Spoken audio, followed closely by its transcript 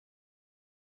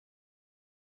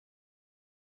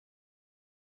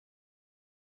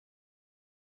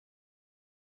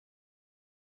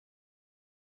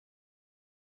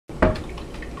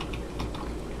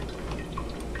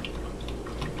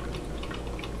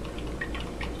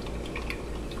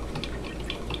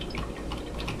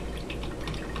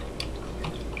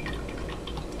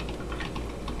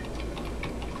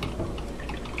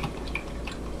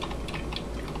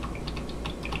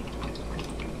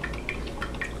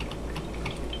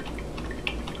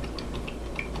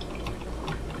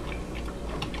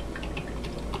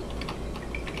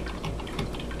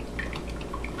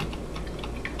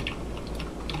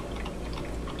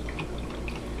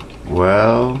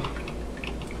Well,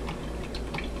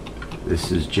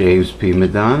 this is James P.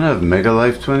 Madonna of Mega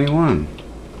Life 21.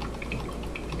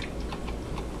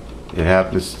 It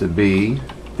happens to be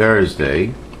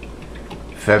Thursday,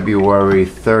 February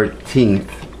 13th,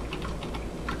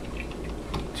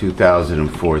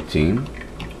 2014.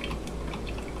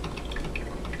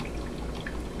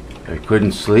 I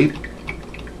couldn't sleep.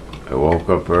 I woke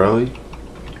up early.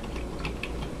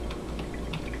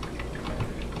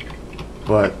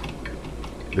 But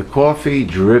the coffee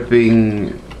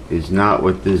dripping is not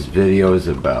what this video is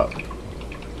about.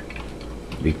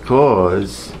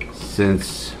 Because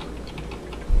since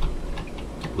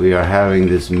we are having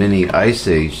this mini ice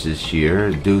age this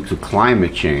year due to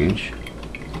climate change,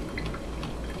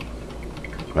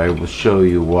 I will show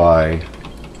you why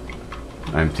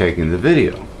I'm taking the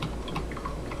video.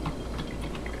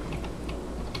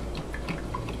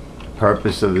 The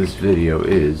purpose of this video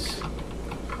is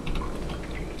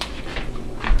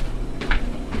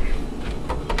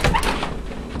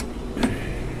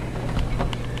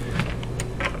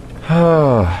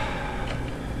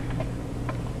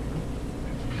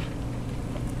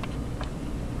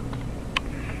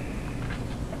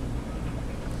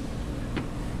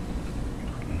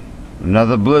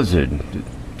another blizzard.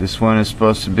 This one is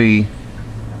supposed to be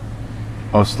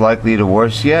most likely the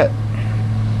worst yet.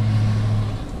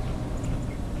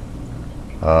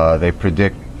 They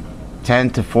predict 10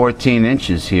 to 14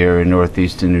 inches here in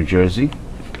northeastern New Jersey,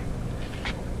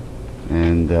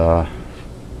 and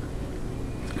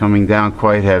it's coming down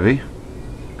quite heavy.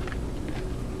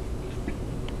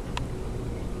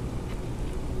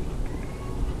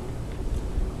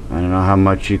 I don't know how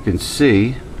much you can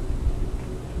see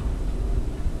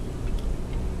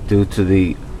due to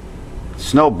the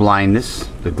snow blindness,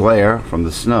 the glare from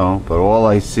the snow, but all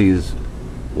I see is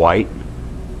white.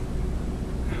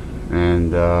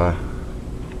 And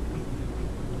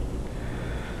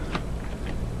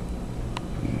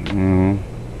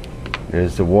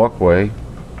there's the walkway,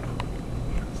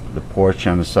 the porch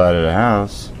on the side of the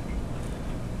house,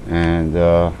 and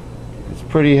it's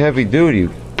pretty heavy duty,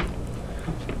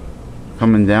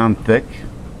 coming down thick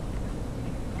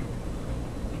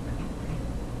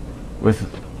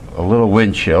with a little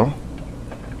wind chill,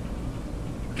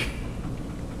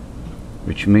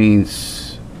 which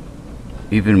means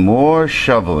even more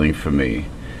shoveling for me.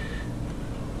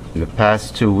 In the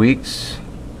past 2 weeks,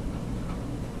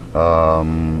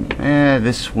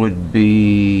 this would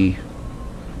be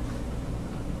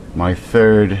my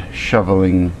third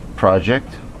shoveling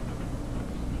project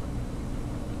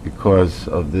because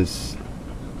of this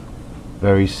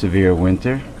very severe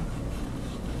winter.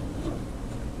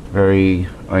 Very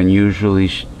unusually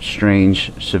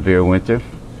strange, severe winter.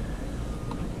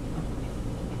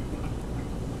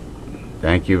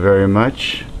 Thank you very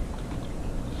much,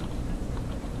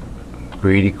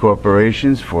 greedy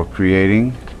corporations, for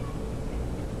creating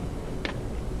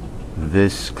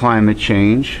this climate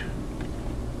change,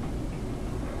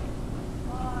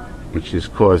 which is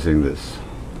causing this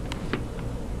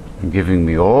and giving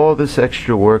me all this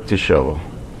extra work to shovel.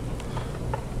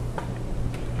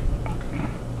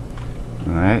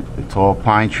 Alright, the tall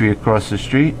pine tree across the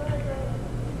street.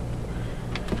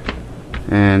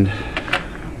 And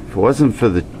if it wasn't for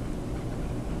the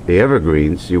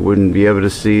evergreens, you wouldn't be able to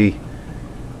see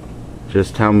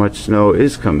just how much snow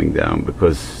is coming down,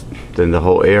 because then the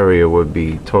whole area would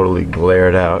be totally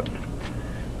glared out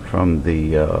from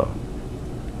the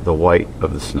white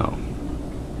of the snow.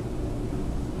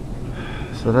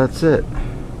 So that's it.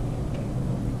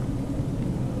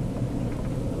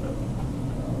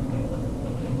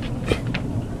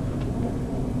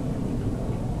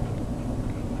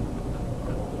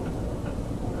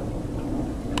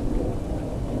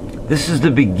 This is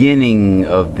the beginning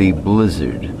of the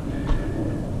blizzard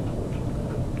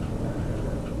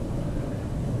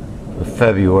of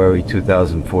February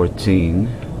 2014.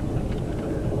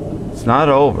 It's not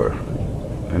over.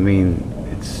 I mean,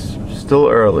 it's still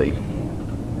early.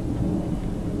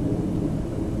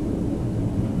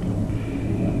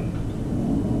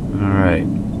 All right.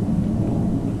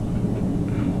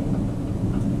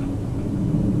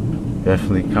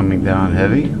 Definitely coming down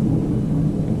heavy.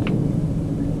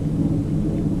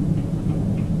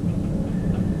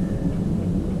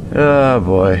 Oh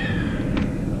boy.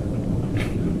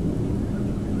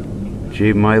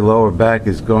 Gee, my lower back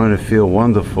is going to feel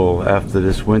wonderful after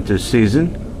this winter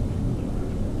season.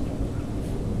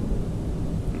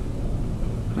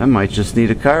 I might just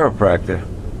need a chiropractor.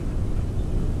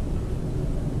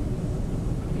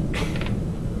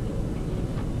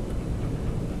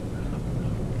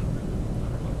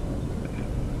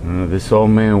 This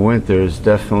old man winter is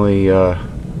definitely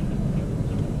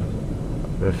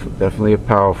Definitely a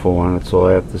powerful one, that's all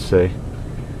I have to say.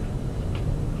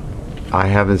 I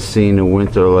haven't seen a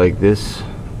winter like this.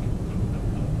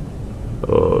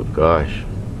 Oh gosh,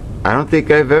 I don't think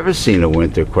I've ever seen a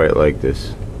winter quite like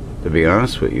this, to be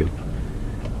honest with you.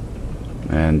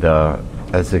 And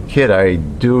as a kid, I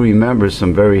do remember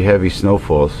some very heavy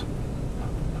snowfalls.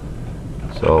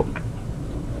 So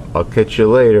I'll catch you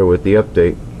later with the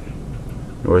update.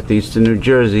 Northeastern New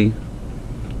Jersey,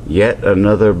 yet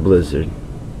another blizzard.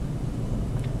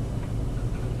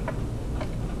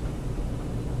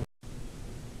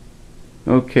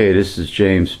 Okay, this is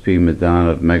James P.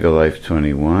 Madonna of Megalife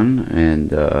 21,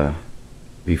 and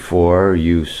before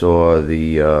you saw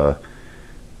the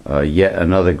yet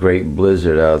another great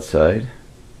blizzard outside.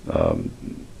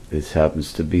 This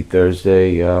happens to be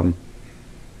Thursday,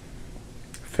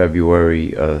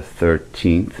 February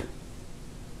 13th,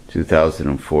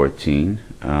 2014.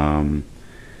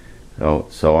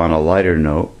 So on a lighter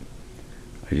note,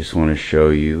 I just want to show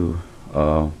you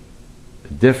the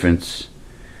difference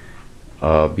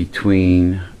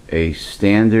between a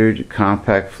standard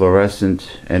compact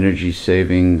fluorescent energy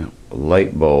saving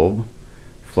light bulb,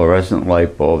 fluorescent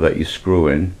light bulb that you screw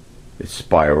in, it's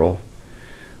spiral.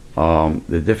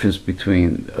 The difference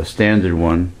between a standard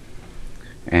one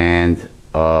and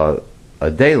a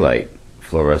daylight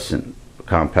fluorescent,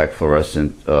 compact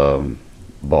fluorescent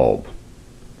bulb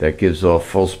that gives off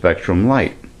full spectrum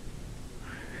light.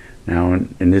 Now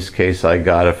in this case I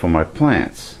got it for my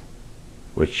plants,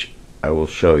 which I will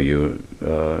show you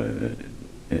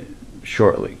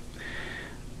shortly.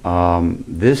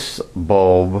 This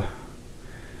bulb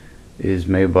is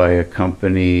made by a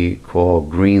company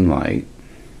called Greenlight,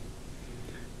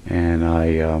 and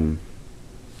I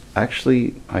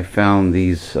found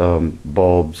these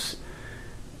bulbs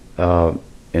in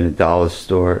a dollar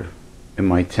store in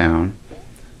my town.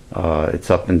 It's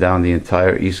up and down the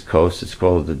entire East Coast. It's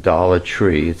called the Dollar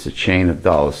Tree. It's a chain of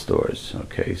dollar stores.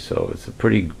 Okay, so it's a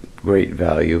pretty great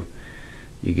value.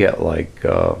 You get like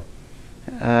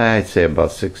I'd say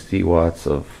about 60 watts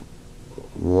of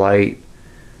light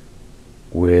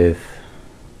with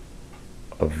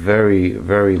a very,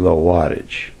 very low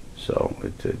wattage. So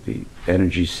the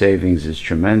energy savings is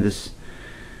tremendous.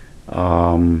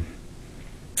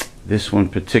 This one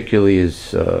particularly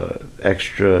is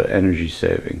extra energy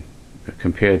saving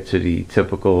compared to the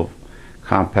typical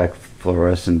compact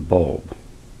fluorescent bulb.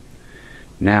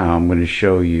 Now I'm going to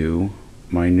show you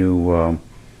my new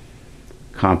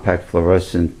compact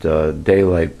fluorescent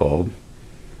daylight bulb,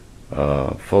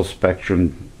 full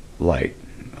spectrum light.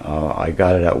 I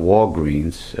got it at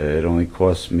Walgreens. It only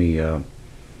cost me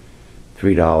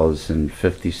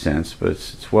 $3.50, but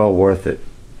it's well worth it,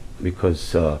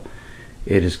 because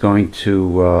it is going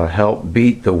to help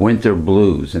beat the winter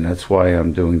blues, and that's why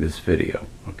I'm doing this video.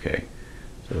 Okay,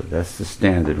 so that's the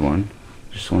standard one.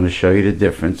 Just want to show you the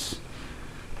difference,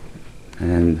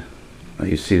 and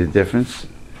you see the difference.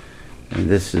 And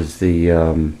this is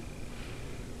the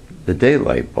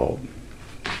daylight bulb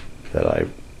that I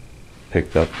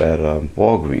picked up at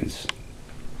Walgreens.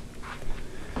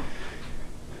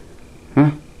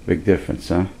 Huh? Big difference,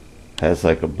 huh? Has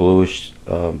like a bluish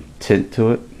tint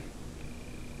to it.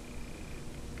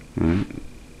 Right.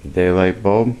 Daylight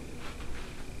bulb,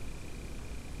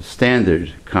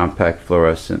 standard compact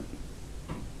fluorescent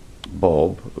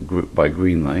bulb by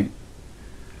Greenlight.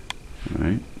 All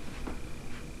right.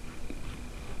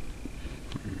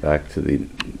 Back to the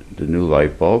new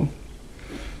light bulb.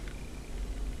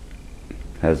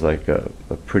 Has like a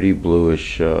pretty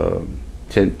bluish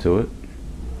tint to it.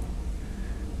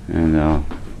 And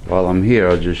while I'm here,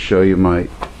 I'll just show you my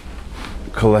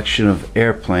collection of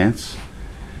air plants,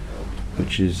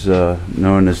 which is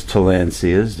known as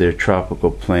tillandsias. They're tropical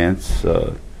plants,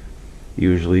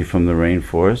 usually from the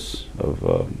rainforests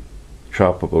of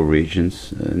tropical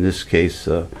regions. In this case,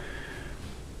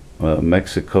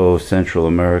 Mexico, Central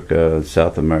America,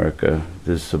 South America.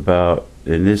 There's about,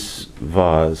 in this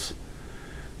vase,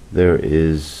 there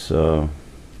is 2,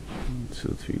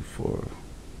 3, 4. I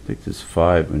think there's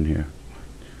 5 in here.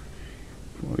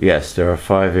 Yes, there are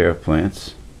 5 air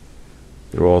plants.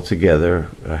 They're all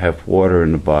together. I have water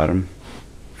in the bottom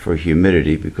for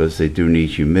humidity, because they do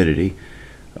need humidity,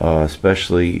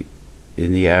 especially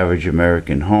in the average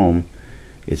American home.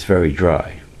 It's very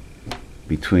dry.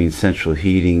 Between central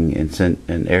heating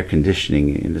and air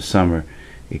conditioning in the summer,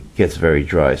 it gets very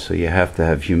dry, so you have to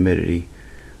have humidity.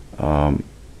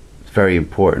 It's very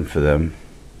important for them.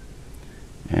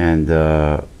 And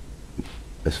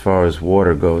as far as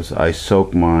water goes, I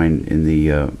soak mine in the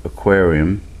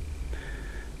aquarium,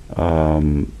 a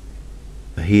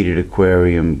heated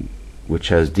aquarium which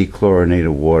has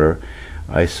dechlorinated water.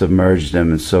 I submerge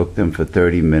them and soak them for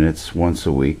 30 minutes once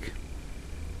a week,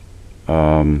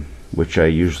 which I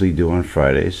usually do on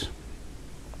Fridays.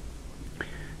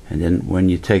 And then when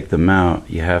you take them out,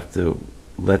 you have to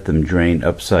let them drain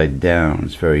upside down.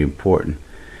 It's very important,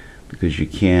 because you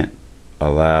can't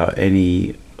allow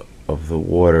any of the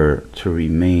water to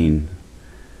remain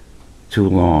too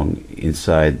long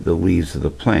inside the leaves of the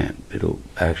plant. It'll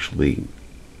actually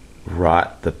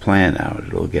rot the plant out.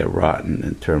 It'll get rotten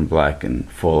and turn black and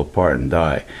fall apart and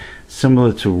die,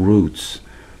 similar to roots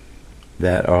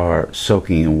that are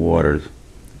soaking in water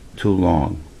too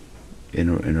long in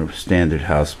a standard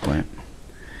house plant.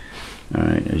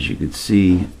 Alright, as you can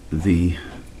see, the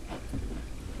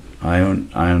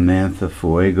Ionantha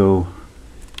fuego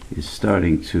is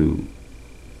starting to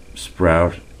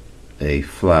sprout a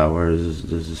flower.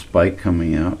 There's a spike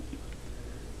coming out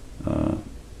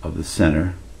of the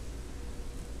center.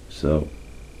 So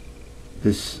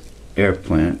this air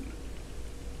plant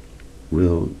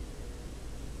will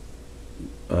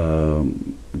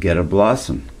get a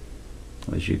blossom.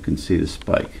 As you can see, the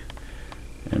spike,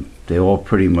 and they all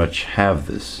pretty much have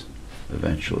this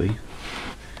eventually.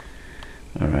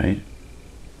 All right,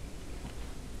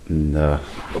 and I'll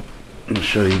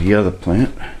show you the other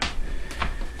plant.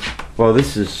 Well,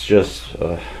 this is just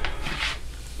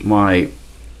my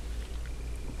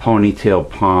ponytail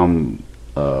palm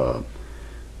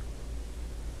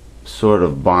sort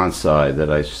of bonsai that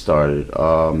I started.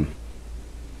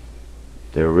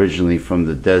 They're originally from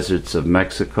the deserts of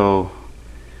Mexico.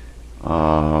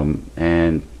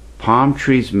 And palm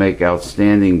trees make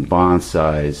outstanding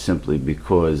bonsais simply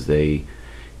because they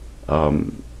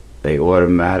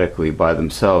automatically by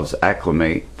themselves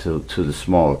acclimate to the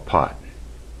smaller pot.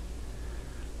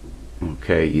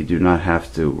 Okay, you do not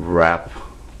have to wrap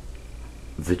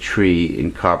the tree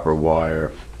in copper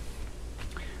wire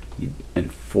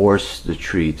and force the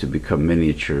tree to become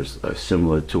miniatures,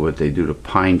 similar to what they do to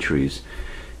pine trees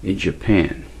in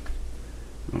Japan.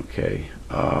 Okay.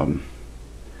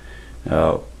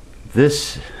 Now,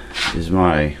 this is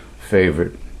my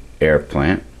favorite air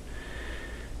plant.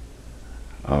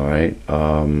 All right.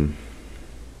 I'm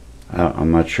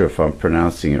not sure if I'm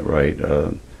pronouncing it right.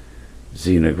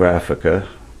 Xenographica,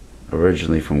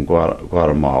 originally from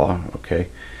Guatemala. Okay.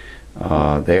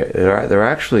 They're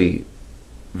actually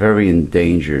very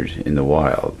endangered in the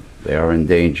wild. They are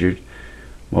endangered,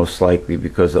 most likely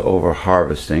because of over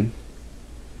harvesting.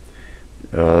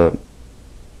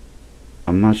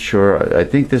 I'm not sure. I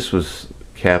think this was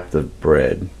captive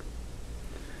bred,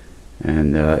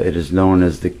 and it is known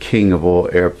as the king of all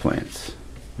air plants.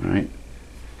 All right.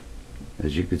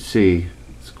 As you can see,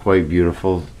 it's quite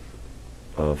beautiful,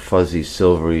 fuzzy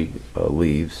silvery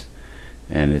leaves,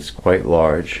 and it's quite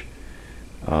large,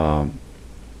 and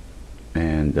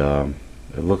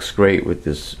it looks great with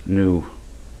this new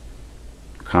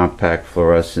compact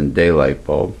fluorescent daylight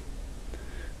bulb,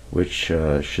 which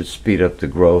should speed up the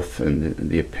growth and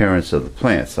the appearance of the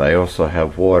plants. I also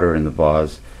have water in the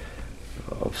vase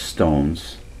of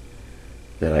stones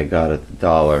that I got at the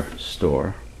dollar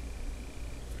store.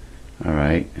 All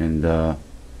right, and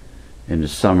in the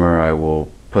summer I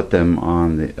will put them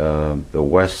on the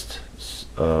west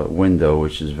window,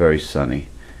 which is very sunny,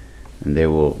 and they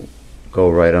will go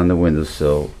right on the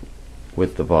windowsill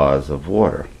with the vase of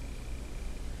water.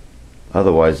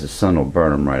 Otherwise the sun will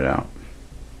burn them right out.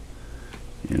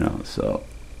 You know, so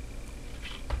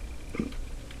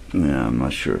yeah, I'm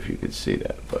not sure if you could see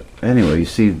that, but anyway, you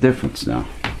see the difference now.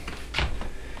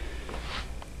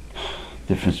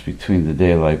 Difference between the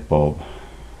daylight bulb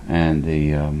and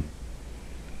the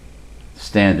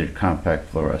standard compact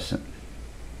fluorescent.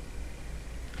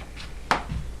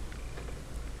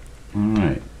 All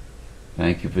right,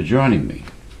 thank you for joining me.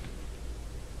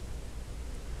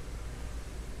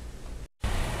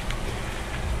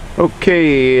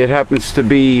 Okay, it happens to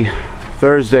be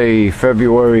Thursday,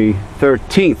 February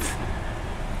 13th,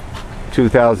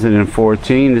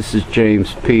 2014. This is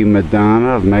James P. Madonna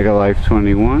of Megalife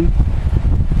 21,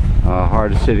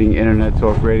 hardest hitting internet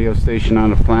talk radio station on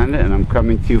the planet, and I'm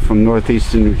coming to you from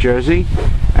northeastern New Jersey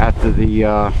after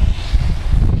the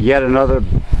yet another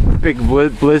big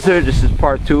blizzard. This is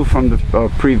part 2 from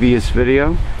the previous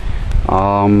video.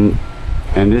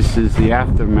 And this is the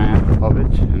aftermath of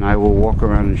it, and I will walk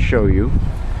around and show you.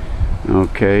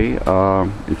 Okay,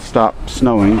 it stopped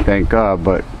snowing, thank God,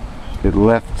 but it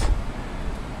left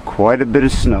quite a bit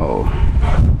of snow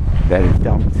that it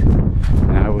dumped.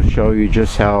 And I will show you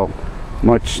just how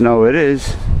much snow it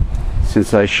is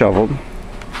since I shoveled.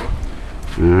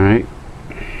 Alright.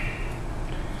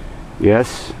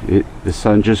 Yes, the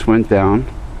sun just went down.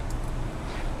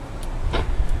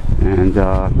 And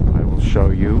I will show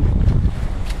you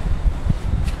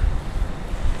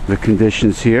the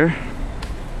conditions here,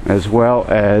 as well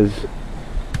as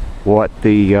what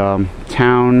the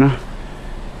town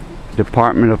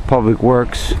Department of Public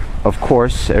Works, of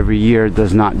course, every year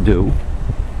does not do,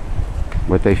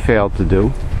 what they fail to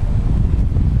do.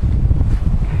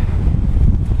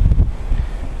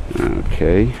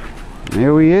 Okay,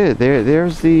 there we is.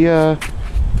 There's the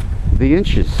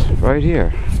inches right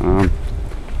here.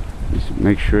 Just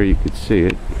make sure you can see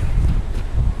it.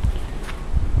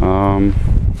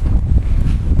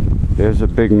 There's a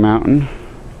big mountain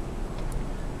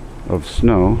of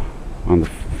snow on the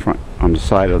front, on the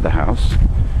side of the house.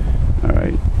 All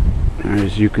right,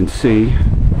 as you can see,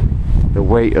 the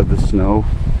weight of the snow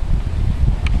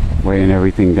weighing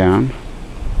everything down,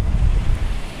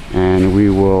 and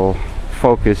we will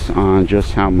focus on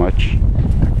just how much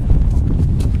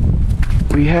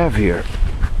we have here.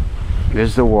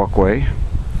 There's the walkway.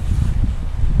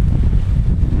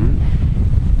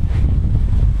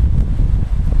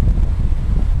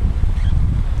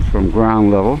 From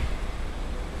ground level.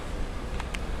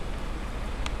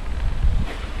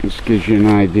 This gives you an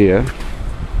idea.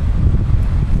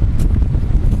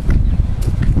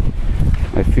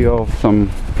 I feel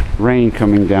some rain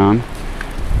coming down.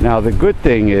 Now the good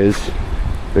thing is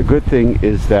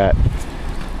that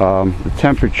the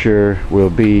temperature will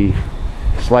be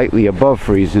slightly above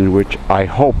freezing, which I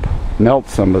hope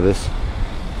melts some of this,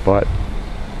 but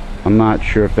I'm not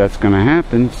sure if that's going to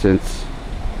happen since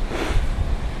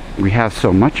we have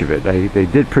so much of it. They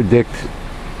did predict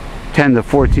 10 to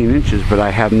 14 inches, but I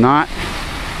have not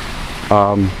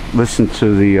listened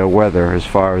to the weather as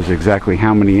far as exactly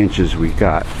how many inches we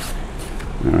got.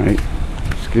 All right,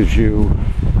 this gives you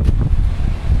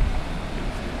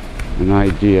an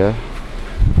idea,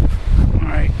 all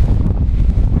right,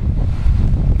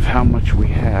 of how much we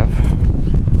have.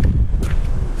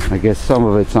 I guess some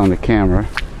of it's on the camera.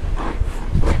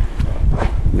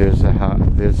 There's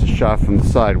a shot from the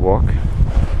sidewalk.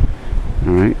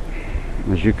 All right,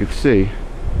 as you can see,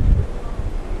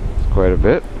 it's quite a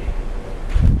bit.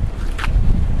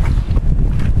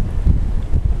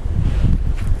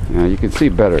 Now you can see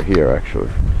better here,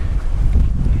 actually.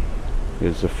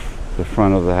 Here's the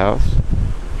front of the house.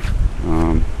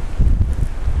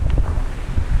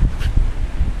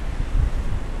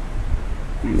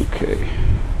 Okay.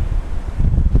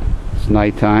 It's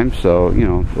nighttime, so you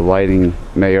know the lighting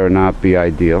may or not be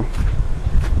ideal.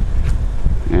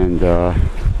 And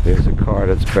there's a car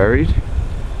that's buried,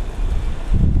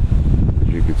 as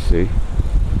you can see.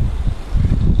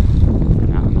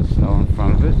 Out in the snow in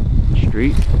front of it, the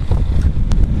street,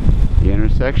 the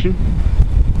intersection.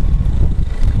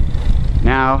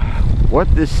 Now,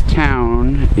 what this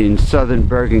town in southern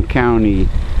Bergen County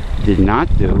did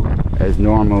not do, as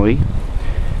normally,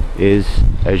 is,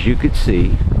 as you could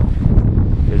see,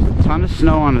 there's a ton of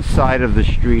snow on the side of the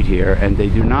street here, and they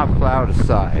do not plow the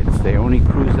sides. They only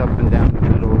cruise up and down the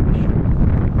middle of the street.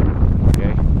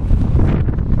 Okay?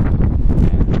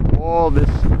 And all this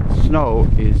snow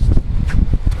is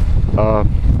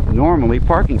normally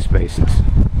parking spaces.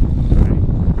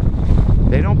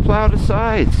 They don't plow the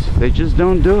sides. They just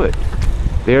don't do it.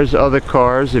 There's other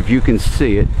cars, if you can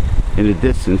see it in the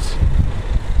distance,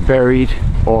 buried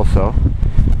also.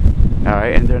 All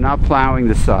right, and they're not plowing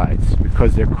the sides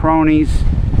because they're cronies.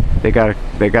 They got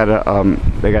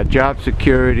job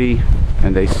security,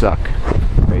 and they suck,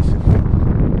 basically.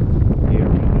 Here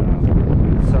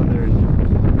in southern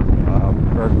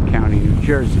Bergen County, New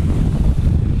Jersey.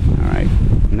 All right,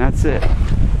 and that's it.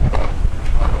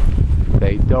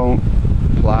 They don't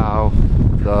plow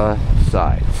the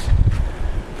sides.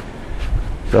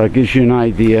 So it gives you an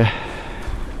idea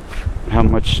how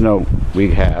much snow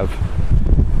we have.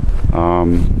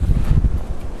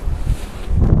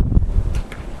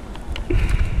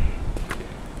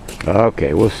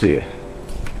 Okay, we'll see you.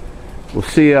 We'll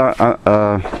see you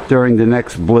during the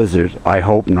next blizzard. I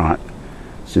hope not,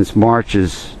 since March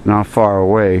is not far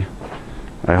away.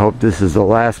 I hope this is the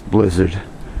last blizzard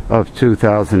of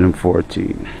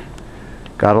 2014.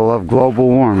 Gotta love global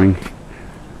warming.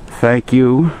 Thank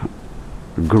you,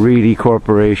 greedy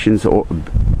corporations,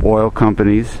 oil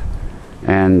companies,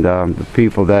 and the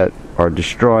people that are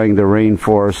destroying the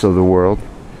rainforests of the world,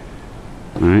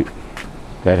 all right,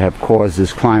 that have caused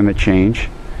this climate change.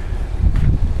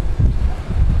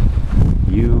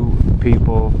 You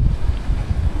people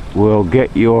will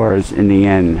get yours in the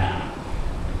end.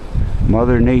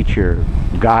 Mother Nature,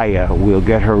 Gaia, will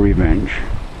get her revenge.